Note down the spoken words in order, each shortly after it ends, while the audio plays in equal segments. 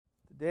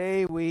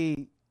Today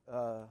we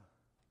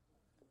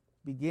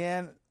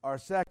begin our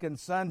second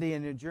Sunday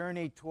in a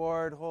journey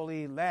toward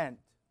Holy Lent.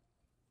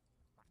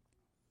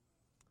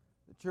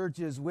 The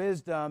church's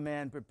wisdom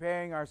and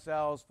preparing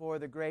ourselves for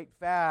the great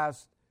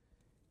fast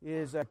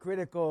is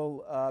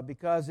critical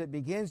because it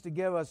begins to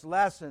give us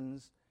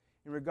lessons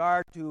in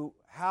regard to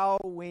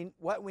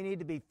what we need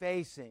to be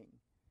facing.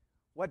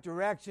 What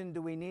direction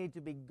do we need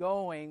to be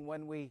going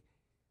when we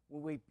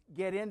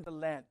get into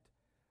Lent?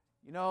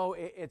 You know,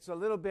 it's a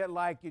little bit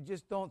like you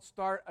just don't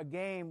start a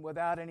game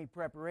without any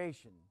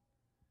preparation.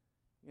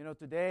 You know,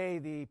 today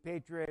the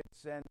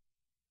Patriots and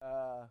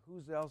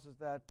whose else is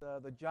that?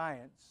 The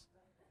Giants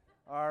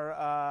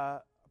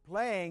are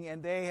playing,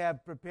 and they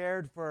have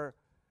prepared for,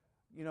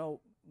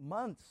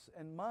 months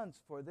and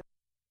months for this.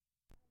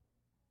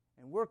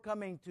 And we're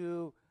coming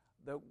to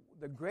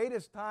the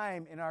greatest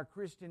time in our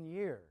Christian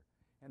year,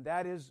 and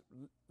that is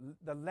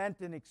the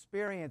Lenten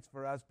experience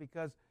for us,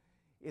 because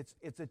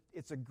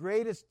it's a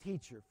greatest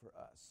teacher for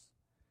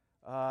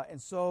us. And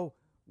so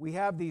we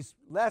have these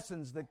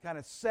lessons that kind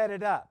of set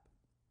it up.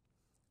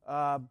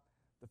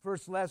 The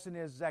first lesson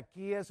is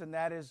Zacchaeus, and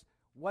that is,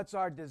 what's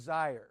our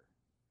desire?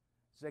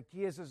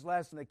 Zacchaeus'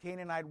 lesson, the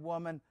Canaanite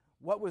woman,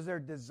 what was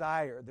their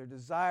desire? Their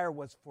desire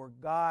was for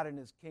God and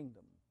His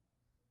kingdom.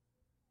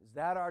 Is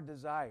that our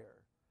desire?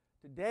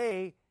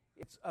 Today,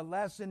 it's a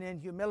lesson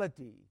in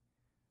humility.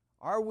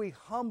 Are we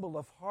humble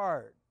of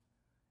heart,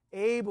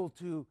 able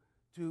to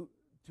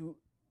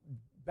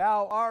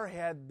bow our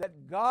head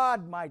that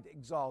God might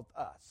exalt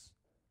us?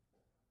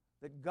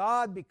 That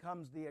God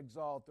becomes the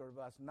exalter of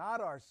us,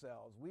 not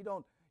ourselves.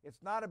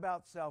 It's not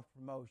about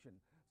self-promotion.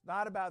 It's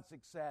not about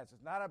success.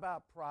 It's not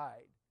about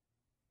pride.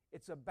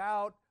 It's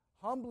about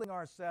humbling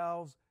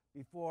ourselves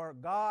before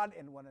God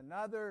and one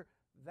another,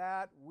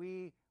 that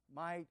we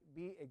might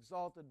be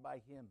exalted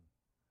by Him,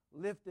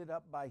 lifted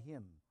up by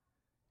Him.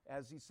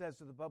 As He says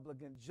to the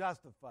publican,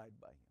 justified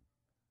by Him.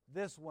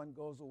 This one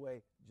goes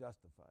away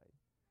justified.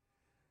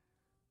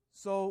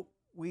 So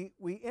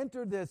we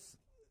enter this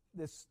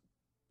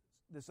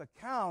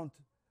account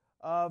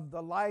of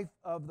the life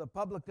of the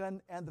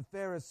publican and the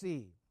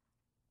Pharisee.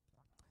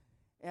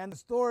 And the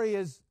story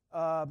is,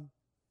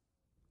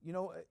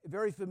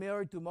 very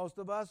familiar to most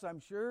of us, I'm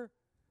sure.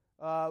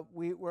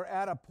 We're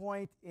at a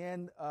point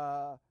in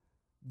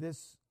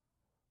this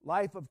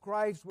life of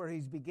Christ where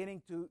He's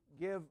beginning to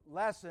give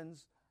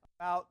lessons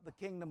about the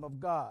kingdom of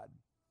God.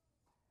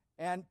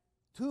 And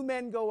two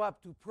men go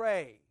up to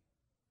pray.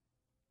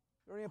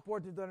 Very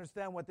important to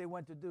understand what they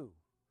went to do.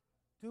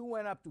 Two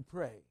went up to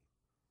pray.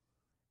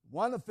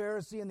 One a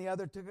Pharisee and the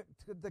other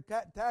the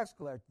tax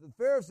collector.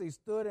 The Pharisee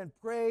stood and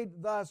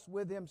prayed thus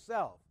with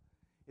himself.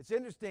 It's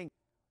interesting.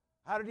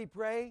 How did he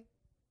pray?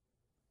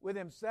 With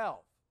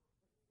himself.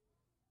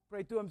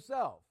 Pray to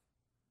himself.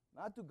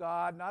 Not to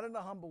God, not in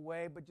a humble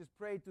way, but just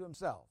pray to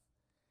himself.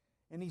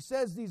 And he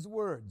says these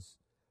words,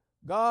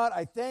 God,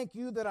 I thank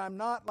you that I'm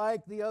not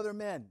like the other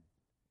men,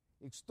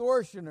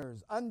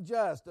 extortioners,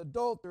 unjust,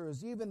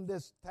 adulterers, even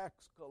this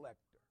tax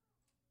collector.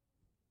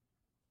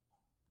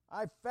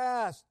 I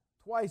fast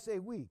twice a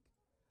week.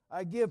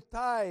 I give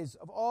tithes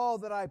of all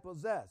that I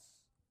possess.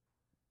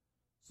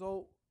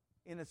 So,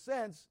 in a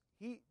sense,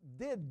 he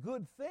did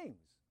good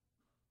things.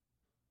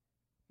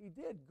 He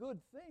did good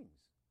things.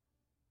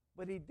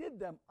 But he did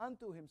them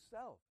unto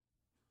himself,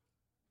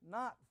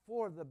 not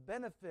for the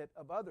benefit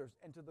of others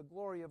and to the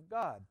glory of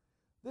God.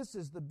 This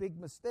is the big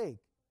mistake.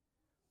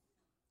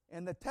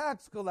 And the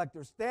tax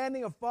collector,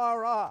 standing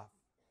afar off.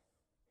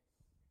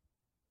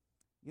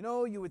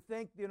 You would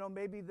think,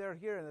 maybe they're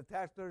here, and the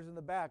tax collector's in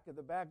the back, at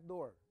the back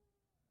door,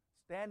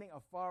 standing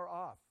afar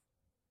off.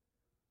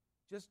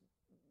 Just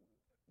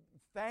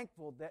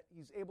thankful that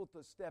he's able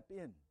to step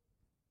in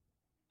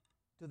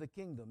to the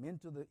kingdom,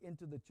 into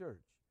the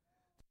church.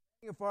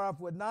 Standing afar off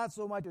would not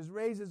so much as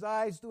raise his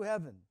eyes to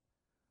heaven,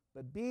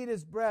 but beat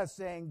his breast,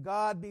 saying,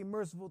 God, be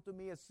merciful to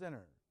me, a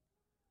sinner.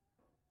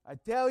 I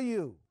tell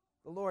you,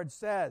 the Lord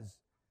says,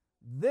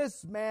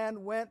 this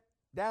man went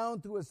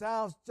down to his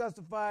house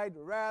justified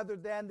rather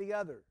than the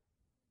other.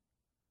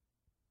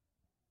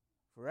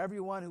 For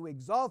everyone who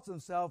exalts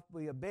himself will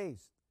be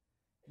abased,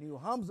 and he who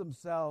humbles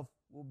himself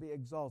will be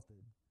exalted.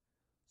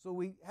 So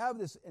we have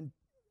this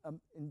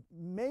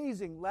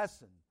amazing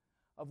lesson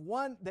of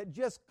one that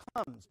just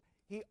comes.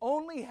 He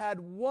only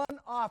had one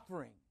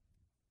offering.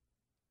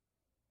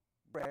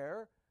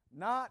 Prayer,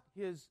 not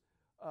his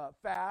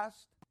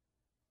fast.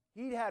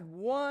 He had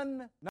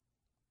one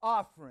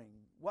offering.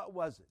 What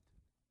was it?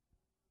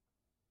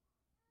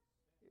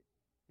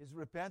 His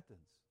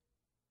repentance.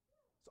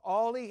 It's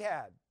all he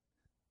had.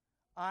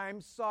 I'm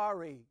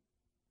sorry.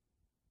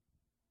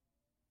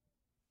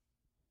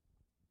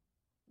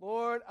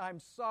 Lord, I'm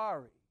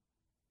sorry.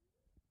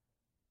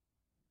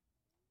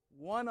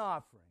 One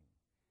offering.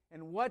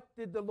 And what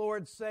did the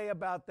Lord say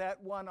about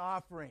that one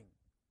offering?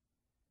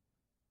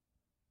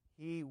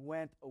 He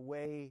went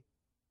away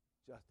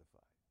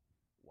justified.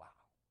 Wow.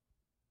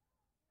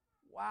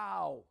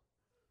 Wow.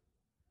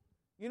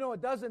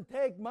 It doesn't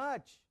take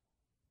much.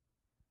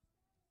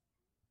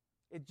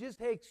 It just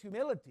takes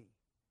humility.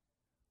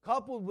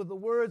 coupled with the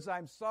words,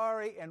 I'm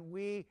sorry, and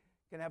we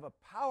can have a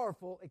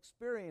powerful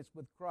experience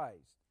with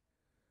Christ.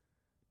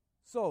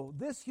 So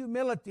this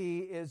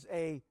humility is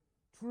a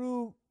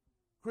true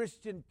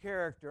Christian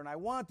character, and I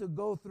want to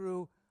go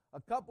through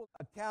a couple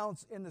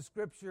accounts in the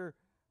Scripture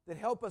that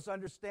help us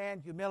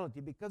understand humility,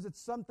 because it's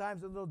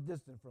sometimes a little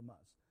distant from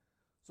us.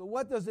 So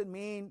what does it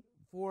mean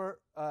for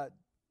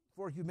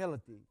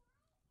humility?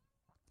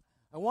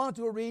 I want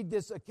to read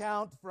this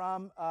account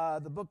from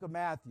the book of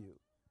Matthew.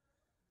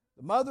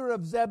 The mother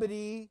of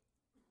Zebedee,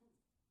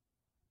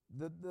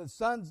 the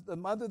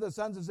mother of the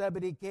sons of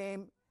Zebedee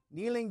came,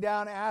 kneeling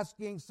down,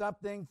 asking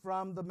something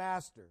from the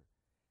master.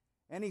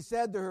 And he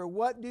said to her,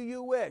 "What do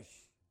you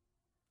wish?"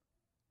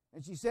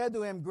 And she said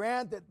to him,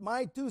 "Grant that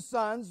my 2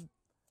 sons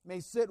may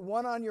sit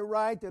one on your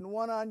right and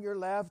one on your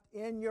left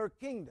in your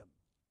kingdom."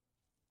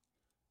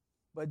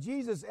 But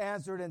Jesus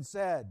answered and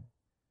said,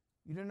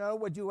 "You don't know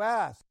what you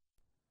ask.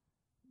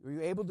 Are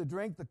you able to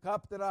drink the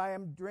cup that I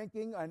am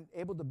drinking, and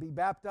able to be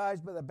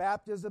baptized by the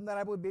baptism that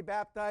I would be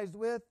baptized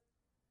with?"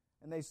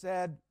 And they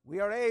said, "We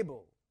are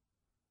able,"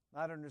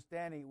 not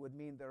understanding it would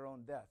mean their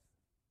own death.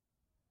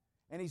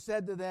 And he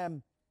said to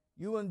them,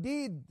 "You will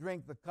indeed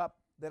drink the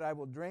cup that I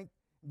will drink,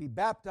 and be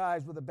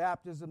baptized with the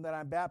baptism that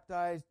I am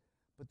baptized,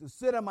 but to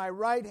sit on my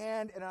right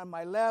hand and on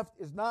my left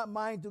is not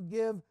mine to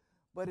give,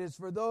 but is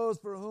for those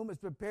for whom is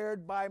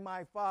prepared by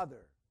my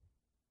Father."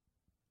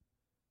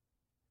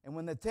 And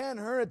when the 10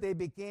 heard it, they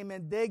became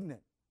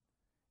indignant.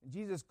 And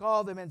Jesus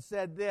called them and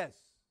said this.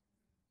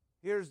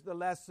 Here's the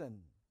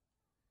lesson.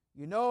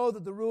 You know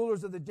that the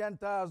rulers of the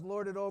Gentiles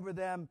lord it over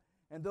them,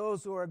 and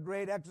those who are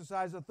great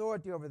exercise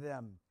authority over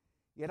them.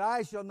 Yet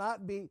shall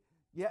not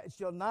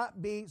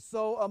be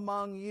so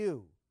among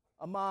you,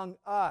 among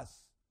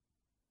us.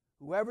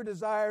 Whoever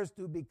desires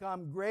to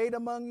become great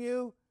among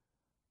you,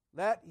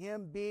 let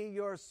him be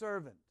your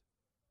servant.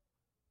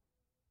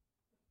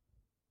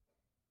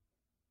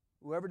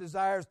 Whoever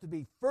desires to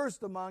be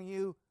first among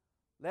you,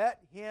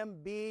 let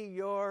him be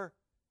your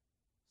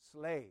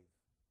slave.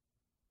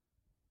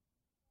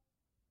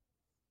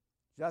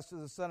 Just as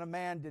the Son of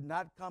Man did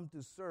not come to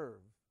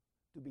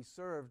be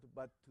served,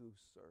 but to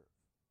serve.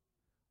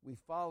 We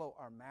follow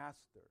our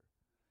Master.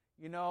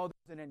 You know,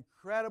 there's an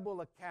incredible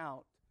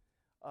account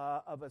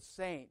of a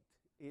saint.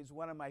 He's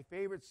one of my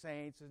favorite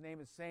saints. His name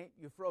is Saint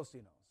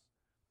Euphrosinos.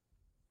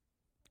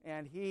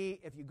 And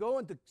if you go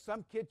into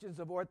some kitchens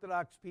of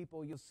Orthodox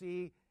people, you'll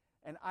see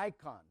an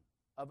icon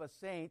of a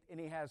saint, and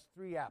he has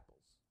 3 apples.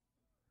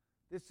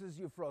 This is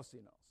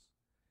Euphrosinos.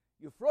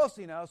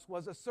 Euphrosinos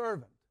was a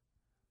servant,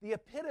 the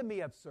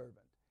epitome of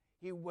servant.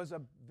 He was a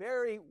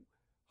very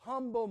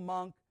humble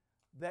monk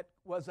that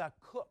was a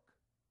cook.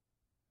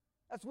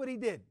 That's what he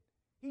did.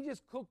 He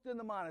just cooked in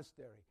the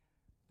monastery.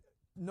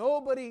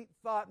 Nobody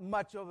thought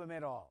much of him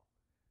at all.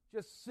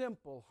 Just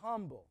simple,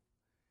 humble.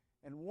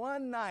 And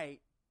one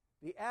night,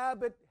 the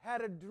abbot had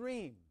a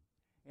dream.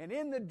 And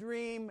in the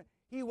dream,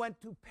 he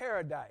went to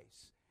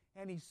paradise.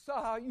 And he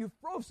saw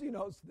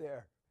Euphrosinos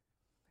there.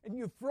 And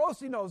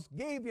Euphrosinos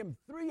gave him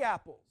 3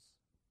 apples.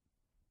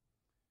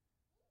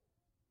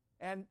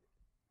 And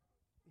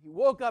he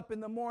woke up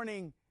in the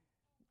morning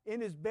in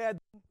his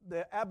bed.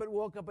 The abbot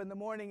woke up in the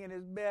morning in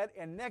his bed,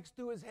 and next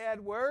to his head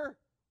were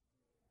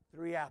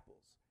 3 apples.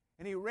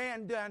 And he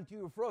ran down to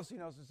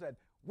Euphrosinos and said,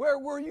 "Where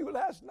were you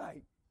last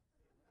night?"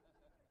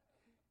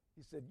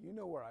 He said, "You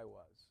know where I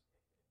was."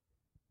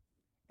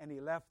 And he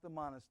left the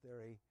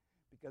monastery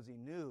because he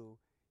knew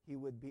he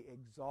would be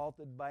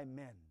exalted by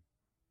men.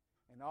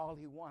 And all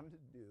he wanted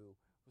to do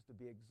was to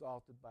be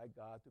exalted by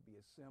God, to be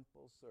a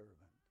simple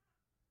servant.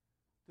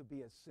 To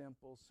be a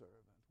simple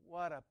servant.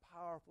 What a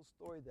powerful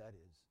story that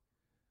is.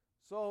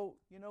 So,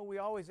 you know, we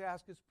always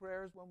ask his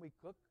prayers when we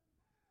cook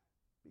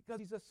because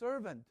he's a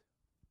servant.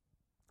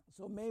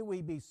 So may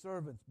we be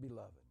servants,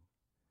 beloved.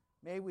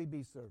 May we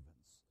be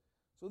servants.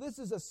 So this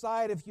is a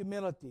side of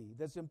humility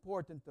that's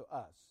important to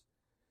us.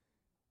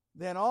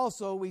 Then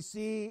also we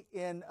see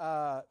in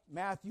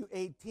Matthew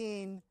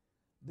 18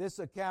 this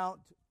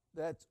account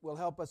that will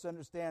help us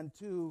understand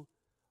too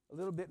a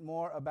little bit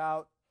more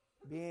about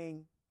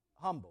being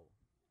humble.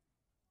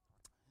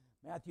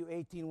 Matthew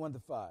 18,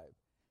 1-5.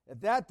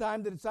 At that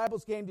time the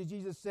disciples came to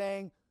Jesus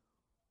saying,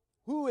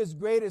 "Who is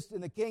greatest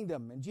in the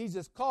kingdom?" And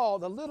Jesus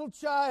called a little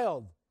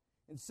child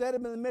and set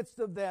him in the midst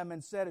of them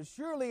and said,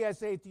 "Surely I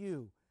say to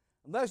you,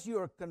 unless you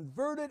are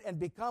converted and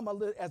become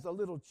as a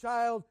little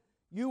child,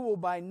 you will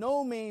by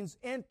no means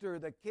enter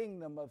the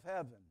kingdom of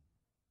heaven.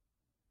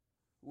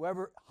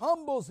 Whoever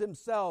humbles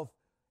himself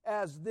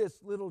as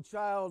this little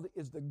child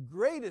is the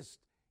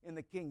greatest in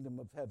the kingdom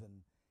of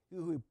heaven. He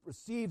who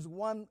receives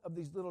one of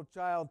these little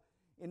child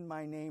in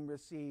my name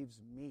receives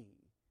me."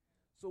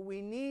 So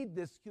we need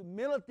this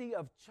humility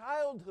of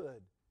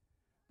childhood,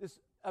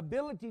 this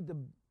ability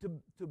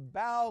to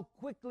bow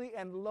quickly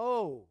and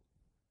low,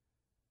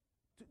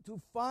 to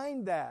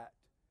find that.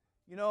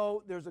 You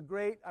know, there's a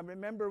great, I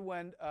remember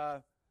when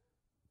the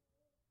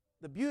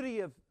beauty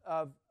of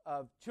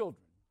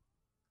children.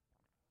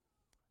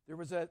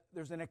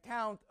 There's an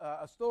account,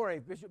 a story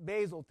Bishop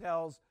Basil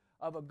tells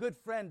of a good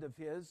friend of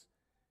his.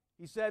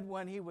 He said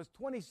when he was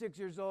 26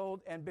 years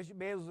old and Bishop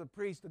Bales was a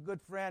priest, a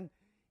good friend,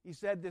 he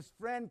said this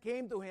friend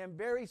came to him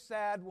very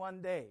sad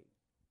one day.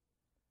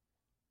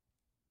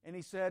 And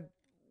he said,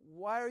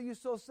 "Why are you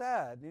so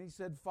sad?" And he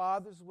said,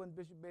 "Father," this is when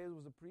Bishop Bales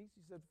was a priest,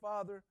 he said,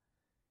 "Father,"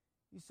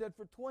 he said,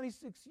 "for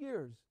 26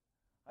 years,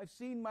 I've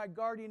seen my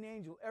guardian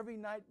angel every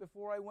night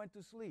before I went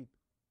to sleep.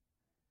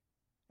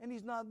 And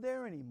he's not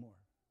there anymore."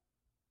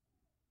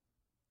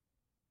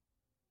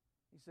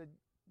 He said,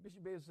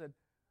 Bishop Bales said,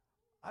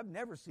 "I've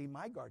never seen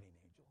my guardian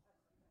angel."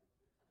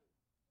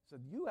 He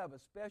said, "You have a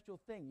special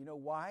thing." You know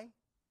why?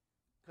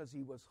 Because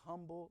he was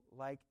humble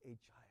like a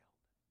child.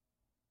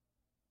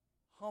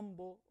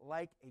 Humble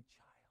like a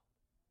child.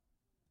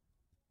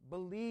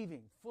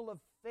 Believing, full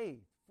of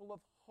faith, full of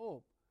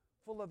hope,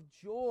 full of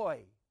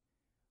joy.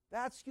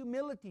 That's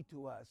humility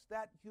to us.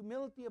 That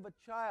humility of a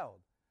child.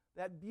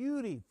 That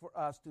beauty for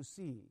us to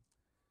see.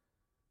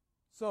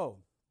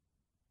 So,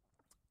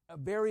 a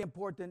very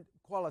important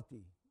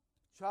quality.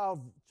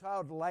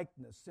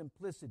 Childlikeness,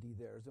 simplicity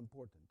there is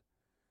important.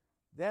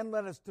 Then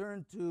let us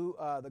turn to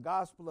the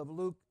Gospel of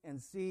Luke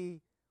and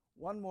see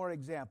one more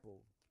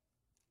example.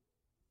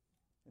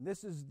 And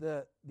this is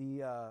the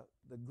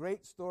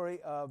great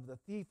story of the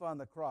thief on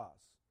the cross.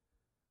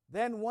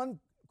 Then one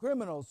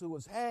criminal who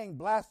was hanged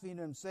blasphemed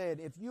him, saying,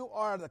 "If you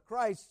are the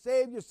Christ,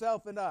 save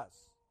yourself and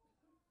us."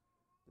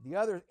 But the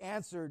other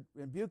answered,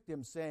 rebuked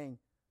him, saying,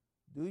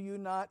 "Do you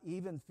not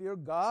even fear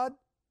God,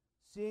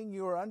 seeing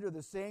you are under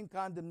the same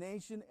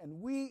condemnation,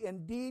 and we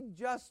indeed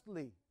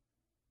justly?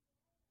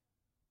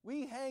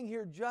 We hang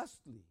here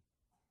justly,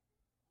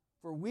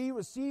 for we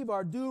receive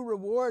our due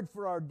reward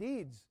for our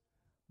deeds,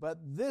 but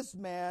this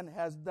man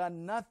has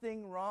done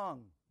nothing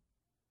wrong."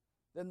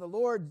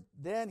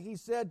 Then he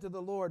said to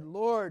the Lord,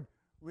 "Lord,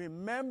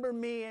 remember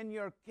me in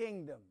your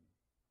kingdom."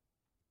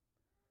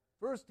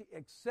 First, he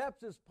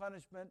accepts his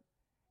punishment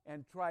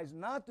and tries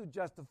not to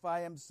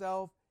justify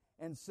himself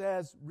and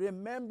says,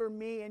 "Remember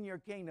me in your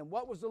kingdom."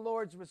 What was the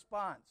Lord's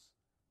response?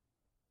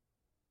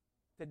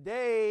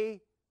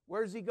 Today,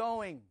 where's he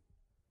going?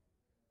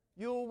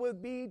 "You will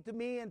be to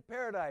me in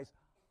paradise."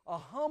 A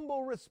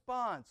humble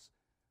response.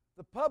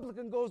 The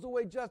publican goes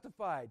away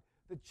justified.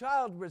 The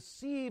child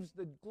receives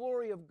the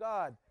glory of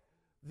God.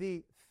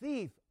 The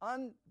thief,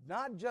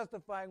 not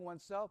justifying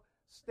oneself,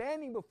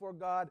 standing before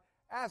God,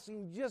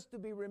 asking just to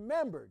be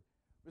remembered,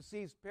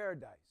 receives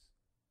paradise.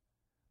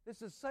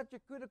 This is such a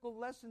critical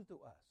lesson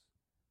to us.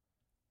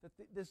 That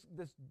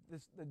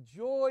the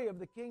joy of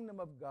the kingdom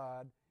of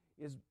God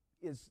is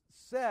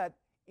set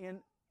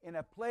in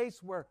a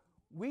place where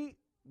we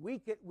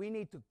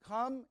need to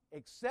come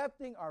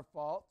accepting our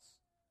faults,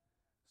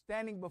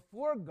 standing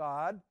before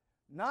God,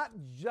 not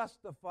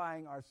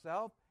justifying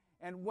ourselves.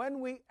 And when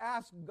we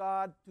ask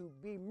God to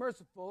be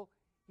merciful,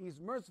 He's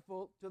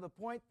merciful to the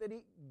point that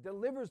He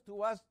delivers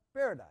to us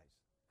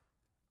paradise.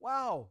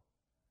 Wow!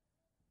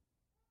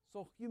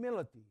 So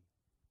humility.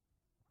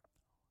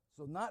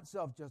 So not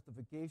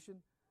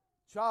self-justification,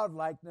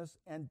 childlikeness,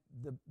 and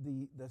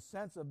the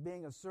sense of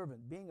being a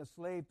servant, being a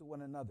slave to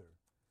one another.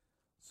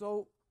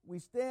 So we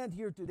stand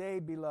here today,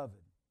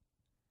 beloved,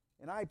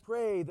 and I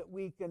pray that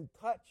we can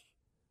touch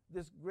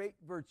this great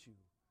virtue,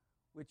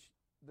 which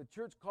the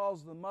church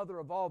calls the mother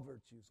of all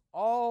virtues.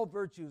 All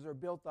virtues are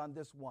built on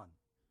this one,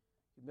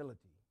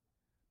 humility.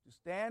 To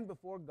stand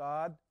before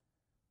God,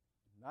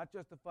 not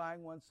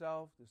justifying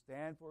oneself, to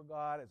stand before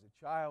God as a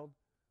child,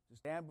 to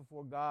stand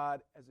before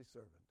God as a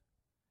servant.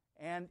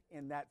 And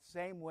in that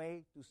same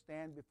way, to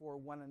stand before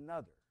one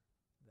another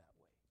that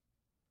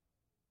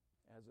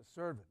way. As a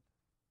servant,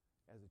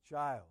 as a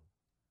child,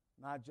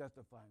 not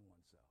justifying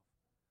oneself.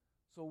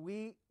 So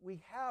we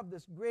have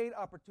this great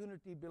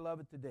opportunity,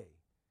 beloved, today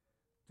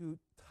to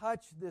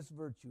touch this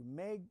virtue.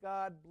 May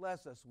God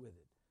bless us with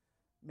it.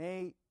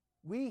 May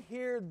we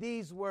hear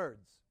these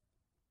words.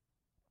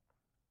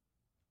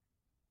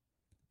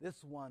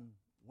 This one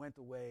went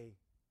away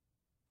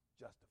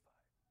justified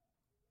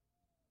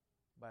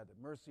by the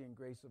mercy and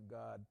grace of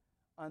God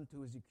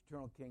unto His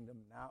eternal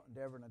kingdom, now and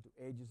ever and unto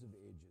ages of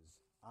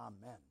ages.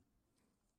 Amen.